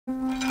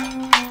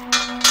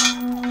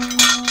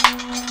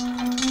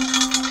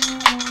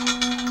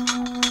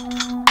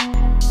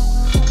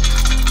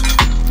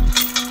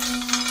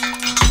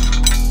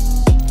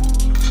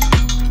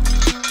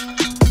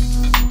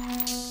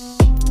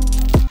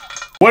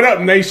What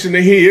up, Nation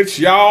of Hits?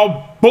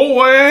 Y'all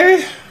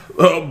boy,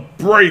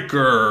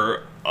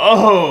 Breaker.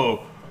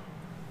 Oh,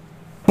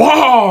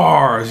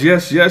 bars.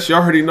 Yes,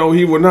 y'all already know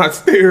he will not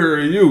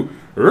stare at you.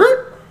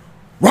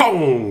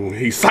 Wrong.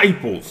 He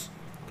disciples.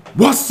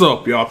 What's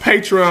up, y'all?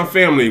 Patreon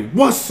family.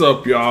 What's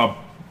up, y'all?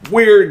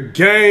 Weird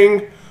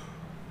gang.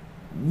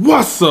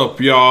 What's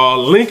up,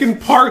 y'all? Linkin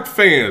Park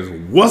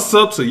fans. What's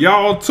up to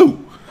y'all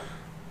too?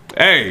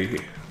 Hey,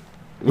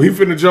 we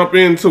finna jump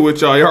into it,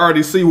 y'all. Y'all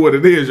already see what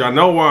it is. Y'all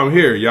know why I'm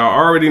here. Y'all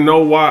already know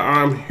why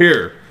I'm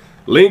here.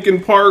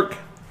 Linkin Park,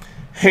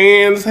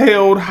 hands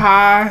held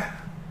high.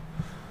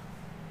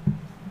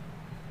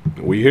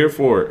 We here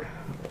for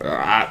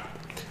it.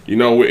 You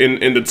know,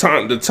 in the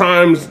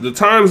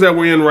times that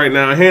we're in right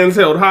now, hands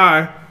held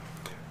high.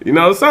 You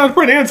know, it sounds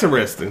pretty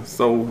interesting.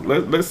 So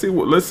let's see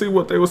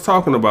what they was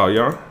talking about,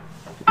 y'all.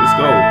 Let's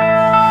go.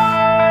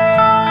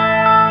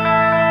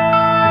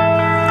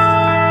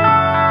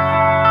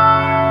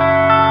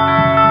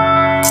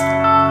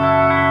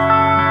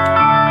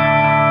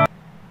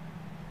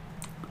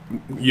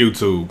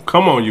 YouTube.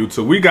 Come on,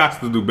 YouTube. We got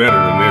to do better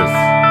than this.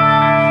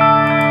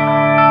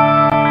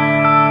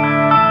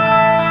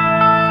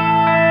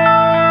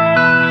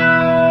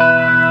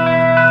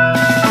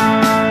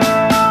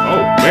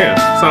 Oh, man.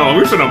 Sound like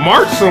we finna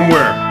march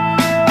somewhere.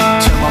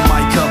 Turn my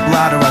mic up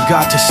louder. I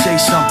got to say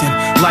something.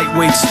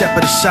 Lightweight, step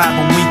at the side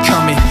when we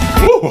coming.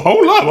 Ooh,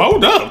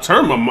 hold up.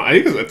 Turn my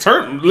mic.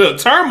 Turn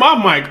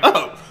my mic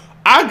up.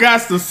 I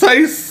got to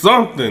say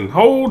something.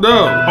 Hold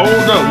up.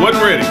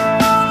 Wasn't ready.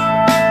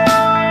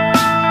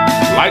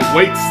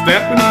 Lightweight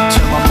stepping.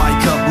 Turn my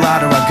mic up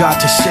louder, I got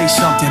to say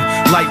something.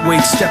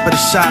 Lightweight, step at the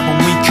side when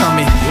we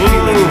coming.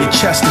 Feel it in your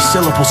chest, the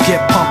syllables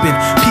get pumping.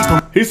 People.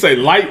 He say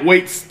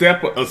lightweight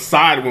step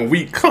aside when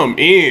we come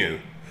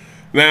in.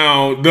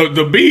 Now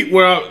the beat,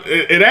 well,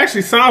 it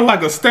actually sounds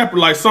like a step,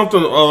 like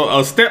something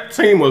a step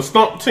team or a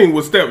stomp team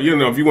would step. You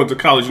know, if you went to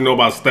college, you know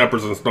about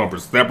steppers and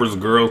stompers. Steppers are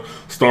girls,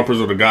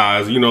 stompers are the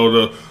guys. You know,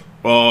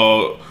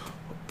 the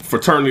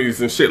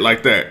fraternities and shit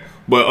like that.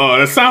 But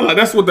it sounds like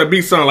that's what that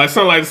beat sounds like. It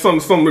sounds like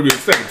something maybe a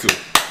second to.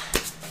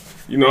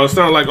 You know, it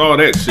sounds like all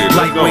that shit.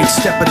 Lightweight,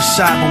 step at the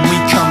side when we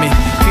coming.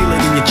 Feel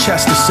it in your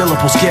chest, the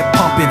syllables get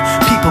pumping.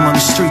 People on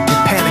the street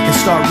that panic and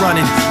start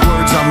running.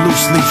 Words on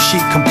loose leaf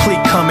sheet,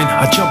 complete coming.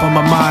 I jump on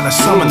my mind, I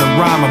summon the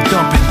rhyme, I'm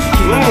dumping.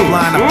 Healing the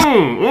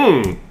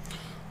line,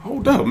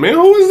 Hold up, man,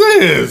 who is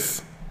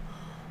this?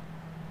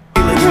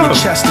 Feel it in your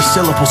chest, the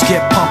syllables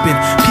get pumping.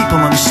 People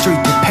on the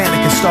street that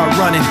panic and start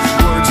running.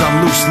 Words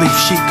on loose leaf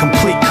sheet,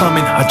 complete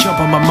coming. I jump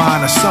on my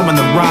mind, I summon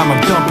the rhyme, I'm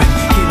dumping.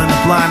 Healing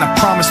the blind, I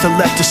promise to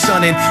let the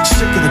sun in.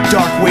 Sick of the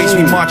dark ways,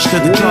 we march to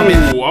the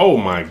drumming. Oh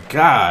my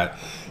God.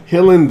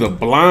 Healing the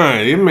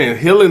blind. It meant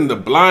healing the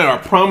blind. I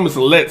promise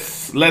to let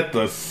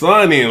the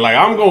sun in. Like,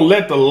 I'm gonna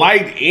let the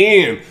light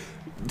in.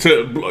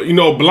 To, you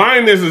know,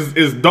 blindness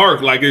is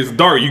dark. Like, it's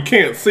dark, you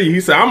can't see. He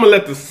said, I'm gonna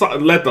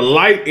let the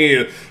light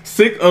in.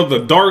 Sick of the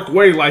dark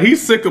ways. Like,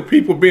 he's sick of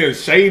people being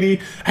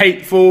shady,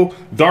 hateful,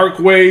 dark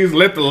ways.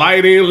 Let the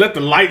light in, let the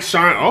light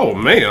shine. Oh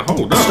man,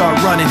 hold up. Start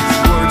running,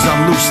 words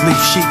on loose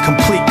leaf sheet,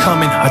 complete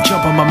coming. I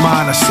jump on my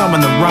mind, I summon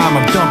the rhyme,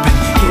 I'm dumping.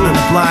 Healing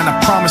the blind, I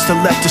promise to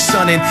let the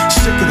sun in.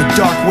 Sick of the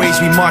dark ways,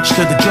 we march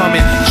to the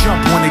drumming. Jump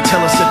when they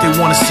tell us that they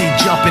wanna see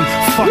jumping.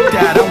 Fuck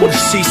that, I wanna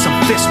see some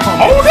fist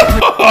pumping.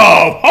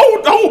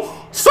 Hold on.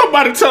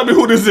 Somebody tell me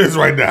who this is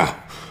right now.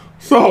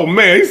 So,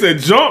 man, he said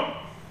jump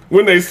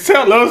when they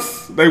tell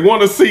us they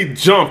want to see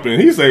jumping.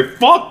 He said,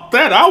 fuck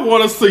that, I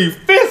want to see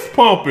fist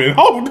pumping.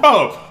 Hold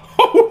up,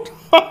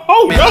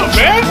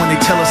 man. When they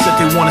tell us that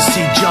they want to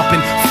see jumping,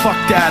 fuck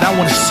that, I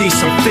want to see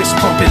some fist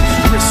pumping.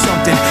 Risk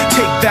something,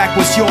 take back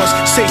what's yours.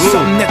 Say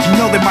something that you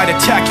know they might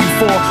attack you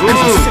for. Cause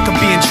I'm sick of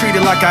being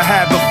treated like I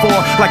had before.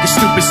 Like a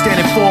stupid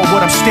standing for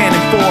what I'm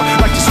standing for.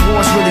 Like this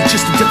war's really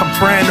just a different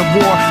brand of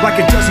war. Like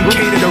it doesn't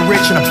cater to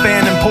rich and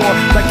abandoned poor.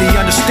 Like they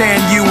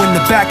understand you in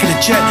the back of the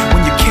jet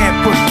when you can't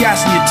put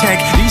gas in your tank.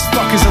 These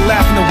fuckers are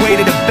laughing away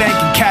to the bank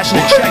and cashing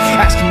a check,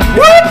 asking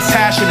you to have a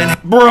passion and.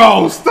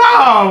 Bro,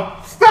 stop.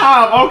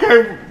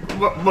 Okay,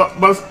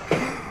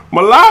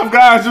 my live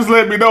guys just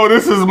let me know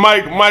this is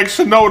Mike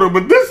Shinoda,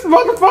 but this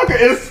motherfucker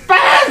is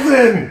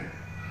spazzing.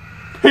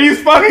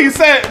 He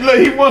said, look,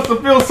 he wants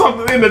to feel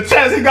something in the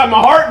chest. He got my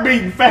heart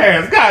beating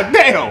fast. God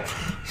damn.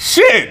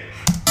 Shit.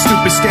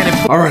 Stupid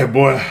standing. All right,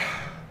 boy.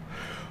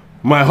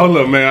 Hold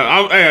up,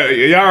 man.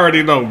 Hey, y'all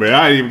already know, man.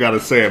 I ain't even gotta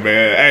say it,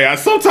 man. Hey,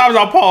 sometimes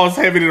I pause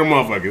heavy to the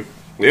motherfuckers.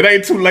 It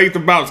ain't too late to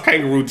bounce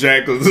kangaroo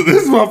jack, cause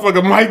this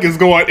motherfucker mic is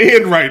going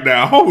in right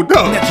now. Hold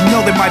up. That you know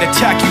they might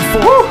attack you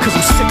for. Cause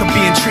I'm sick of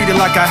being treated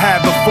like I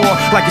had before.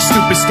 Like a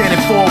stupid standing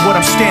for what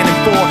I'm standing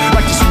for.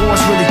 Like this war's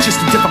really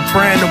just a different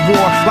brand of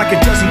war. Like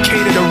it doesn't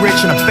cater to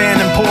rich and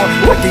abandon poor.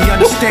 Like they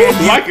understand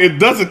you. Like it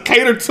doesn't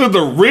cater to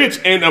the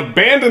rich and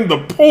abandon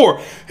the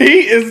poor.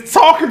 He is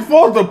talking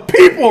for the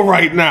people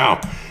right now.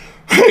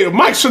 Hey,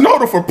 Mike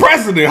Shinoda for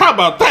president, how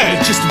about that?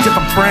 It's just a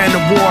different brand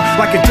of war.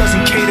 Like it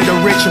doesn't cater to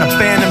rich and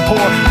abandon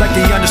poor. Like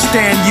they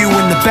understand you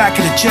in the back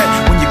of the jet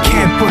when you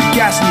can't put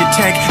gas in your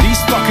tank.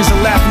 These fuckers are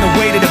laughing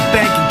away to the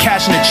bank and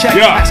cashing a check,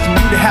 asking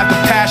you to have the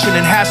passion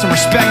and have have some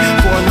respect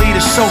for a leader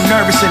so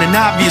nervous in an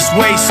obvious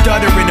way,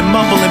 stuttering and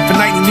mumbling for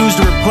nightly news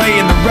to replay,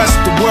 and the rest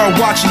of the world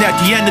watching at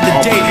the end of the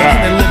day in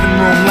their living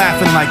room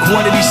laughing like,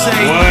 what did he say?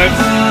 What?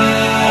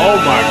 Oh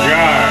my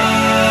God.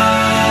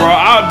 Bro,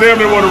 I damn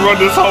near want to run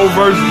this whole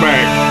verse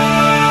back.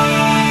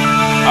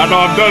 I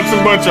know I've done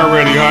too much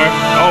already, huh?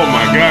 Oh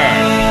my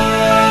God.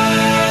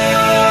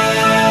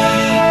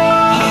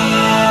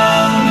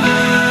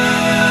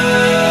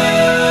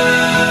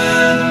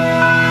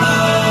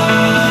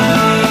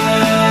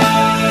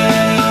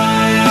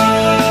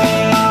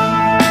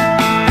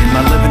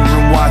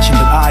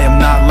 But I am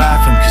not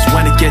laughing, cause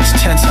when it gets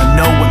tense I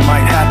know what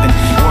might happen.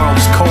 The world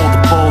is cold,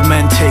 the bold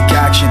men take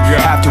action.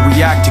 Have to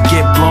react to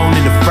get blown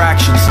into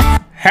fractions.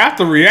 Have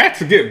to react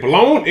to get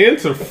blown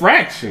into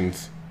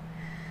fractions.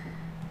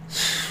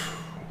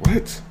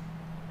 What?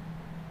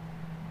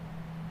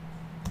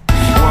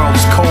 The world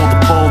is cold,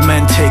 the bold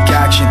men take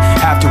action.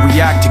 Have to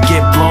react to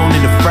get blown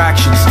into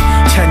fractions.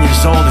 10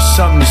 years old is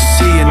something to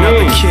see.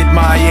 Another kid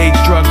my age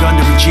drug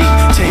under a Jeep,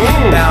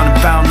 taken bound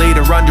and found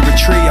later under a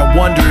tree. I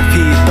wonder if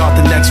he thought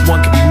the next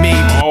one could be me.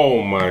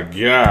 Oh my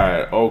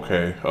God.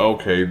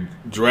 Okay.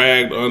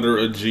 Dragged under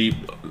a Jeep.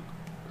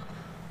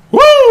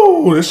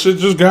 Woo! This shit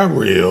just got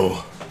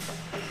real.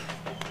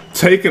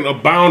 Taken a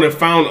bound and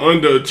found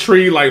under a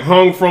tree, like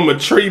hung from a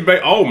tree.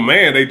 Oh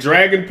man, they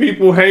dragging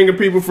people, hanging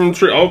people from a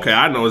tree. Okay,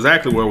 I know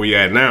exactly where we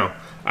at now.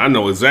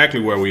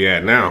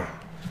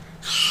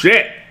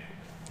 Shit.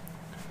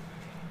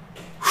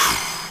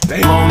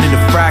 Blown into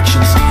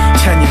fractions.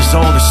 10 years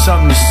old is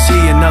something to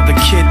see. Another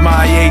kid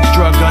my age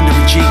drug under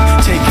a Jeep,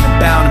 taken and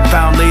bound and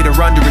found later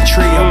under a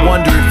tree. I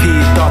wonder if he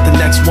thought the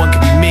next one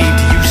could be me.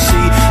 Do you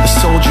see the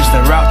soldiers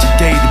that are out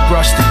today to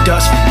brush the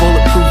dust from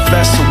bulletproof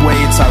vests away?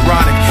 It's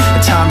ironic,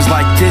 at times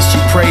like this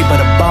you pray,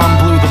 but a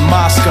bomb blew the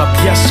mosque up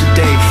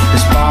yesterday.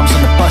 There's bombs on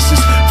the buses,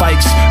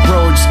 bikes,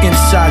 roads,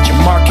 inside your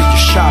market,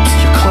 your shops,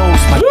 your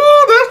clothes.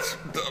 Ooh, that's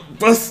the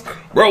bus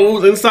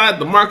roads inside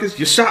the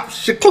markets, your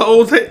shops, your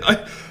clothes. Hey,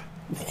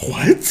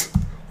 What?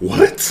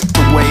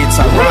 The way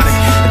it's ironic,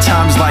 at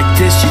times like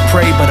this you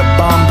pray, but a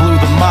bomb blew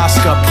the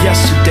mosque up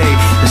yesterday.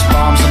 There's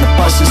bombs on the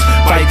buses,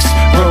 bikes,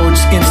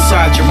 roads,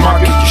 inside your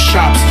market, your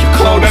shops, your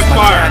clothes.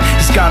 My dad,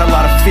 he's got a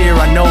lot of fear,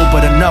 I know,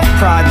 but enough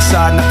pride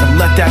inside not to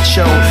let that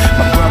show.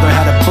 My brother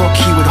had a book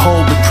he would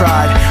hold with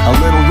pride, a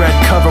little red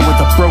cover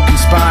with a broken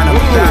spine on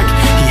the back.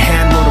 He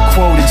hand wrote a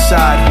quote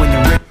inside when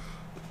the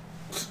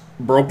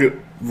broken,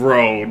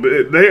 bro.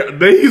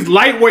 He's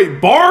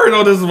lightweight barred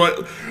on this one.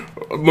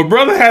 My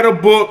brother had a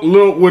book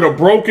with a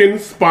broken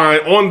spine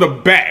on the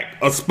back.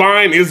 A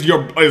spine is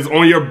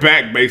on your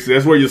back, basically.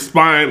 That's where your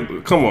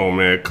spine. Come on,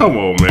 man.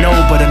 No,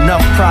 but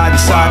enough pride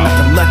inside not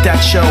to let that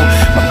show.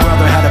 My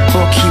brother had a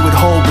book he would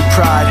hold with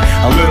pride,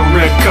 a little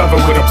red cover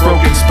with a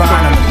broken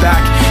spine on the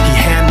back.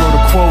 He hand wrote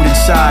a quote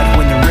inside,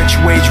 when the rich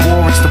wage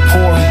war, it's the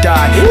poor who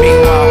die.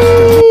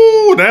 Meanwhile,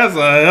 ooh, that's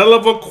a hell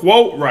of a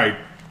quote right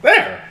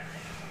there.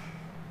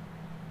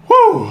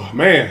 Whew,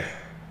 man.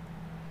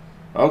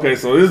 Okay,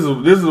 so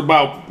this is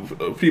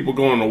about people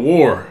going to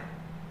war.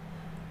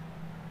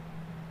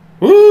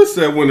 Who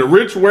said when the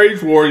rich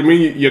wage war, you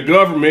mean your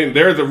government,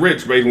 they're the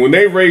rich, baby. When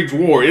they wage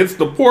war, it's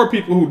the poor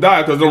people who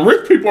die, because the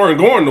rich people aren't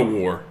going to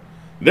war.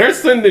 They're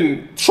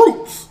sending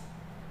troops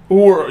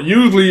who are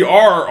usually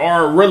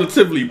are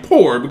relatively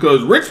poor,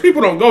 because rich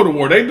people don't go to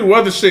war. They do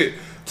other shit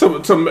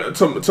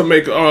to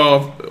make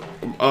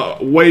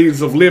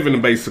ways of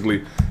living,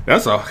 basically.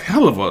 That's a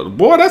hell of a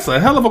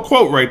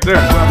quote right there.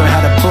 My brother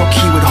had a book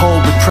he would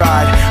hold with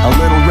pride, a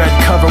little red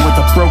cover with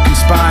a broken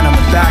spine on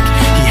the back.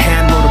 He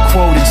hand wrote a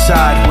quote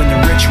inside, when the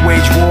rich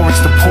wage war,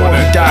 it's the poor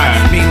who die.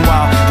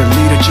 Meanwhile, the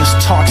leader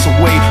just talks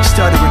away,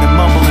 stuttering and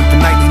mumbling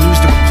for nightly news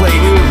to replay.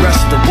 The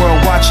rest of the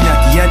world watching at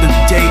the end of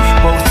the day,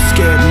 both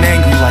scared and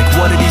angry, like,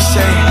 what did he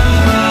say?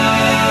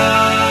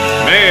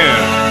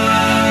 Man.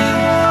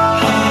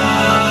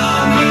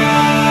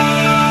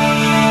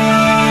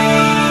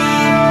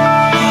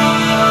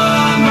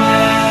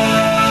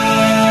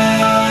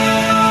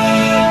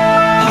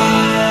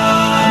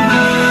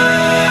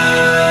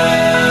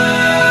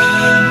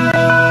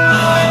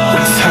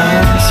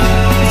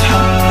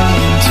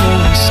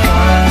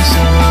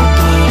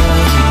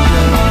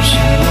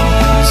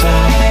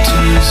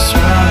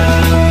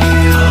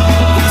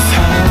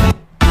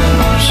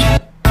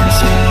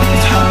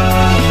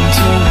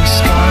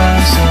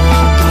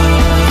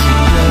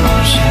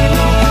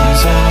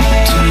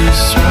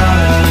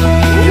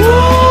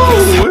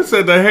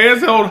 Said the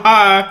hands held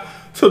high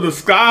to the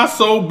sky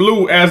so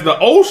blue as the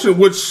ocean,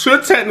 which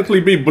should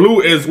technically be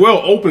blue as well,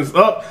 opens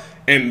up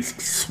and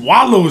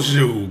swallows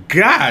you.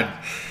 God.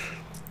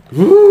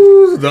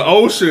 Ooh, the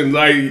ocean,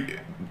 like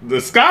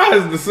the sky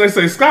is, they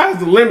say sky is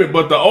the limit,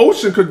 but the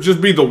ocean could just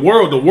be the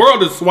world. The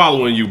world is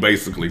swallowing you,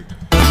 basically.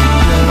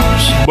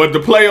 But the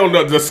play on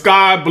the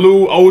sky,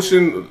 blue,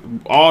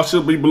 ocean, all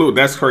should be blue.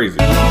 That's crazy.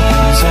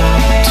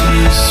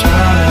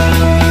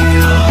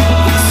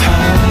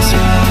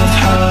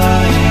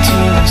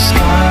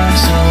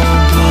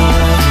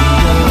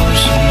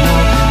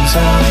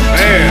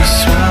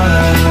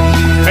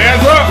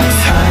 Hands up!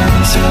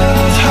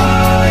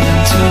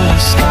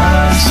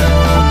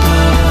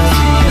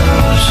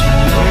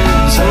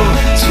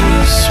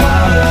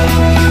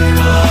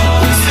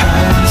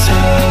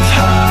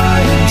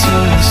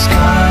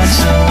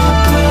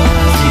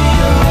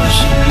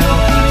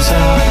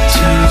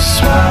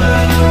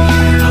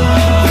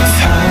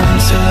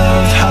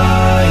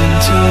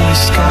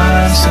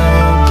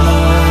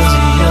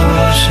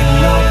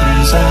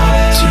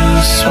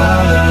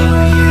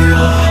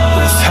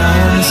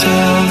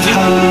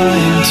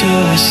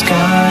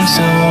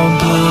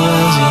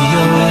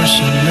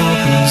 ocean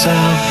opens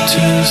up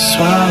to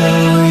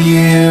swallow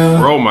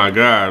you. Oh my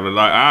God!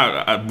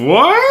 Like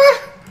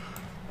what?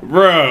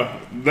 Bruh,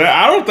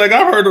 I don't think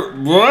I've heard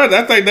of, what?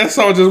 I think that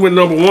song just went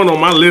 #1 on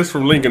my list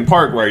from Linkin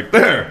Park right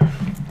there.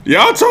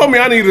 Y'all told me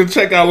I needed to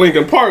check out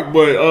Linkin Park,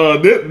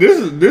 but this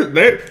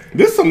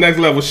is some next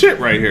level shit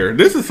right here.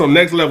 This is some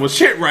next level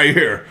shit right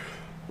here.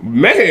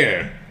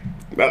 Man,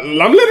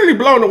 I'm literally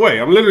blown away.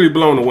 I'm literally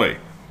blown away.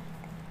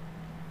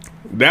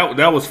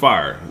 That was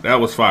fire. That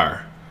was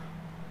fire.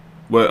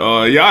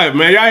 But y'all,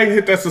 man, y'all ain't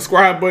hit that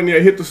subscribe button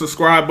yet. Hit the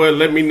subscribe button.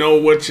 Let me know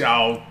what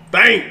y'all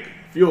think.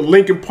 If you're a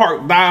Linkin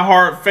Park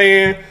diehard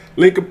fan,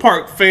 Linkin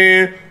Park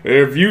fan,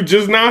 if you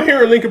just now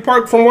hearing Linkin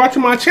Park from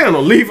watching my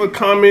channel, leave a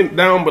comment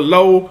down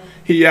below.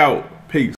 He out. Peace.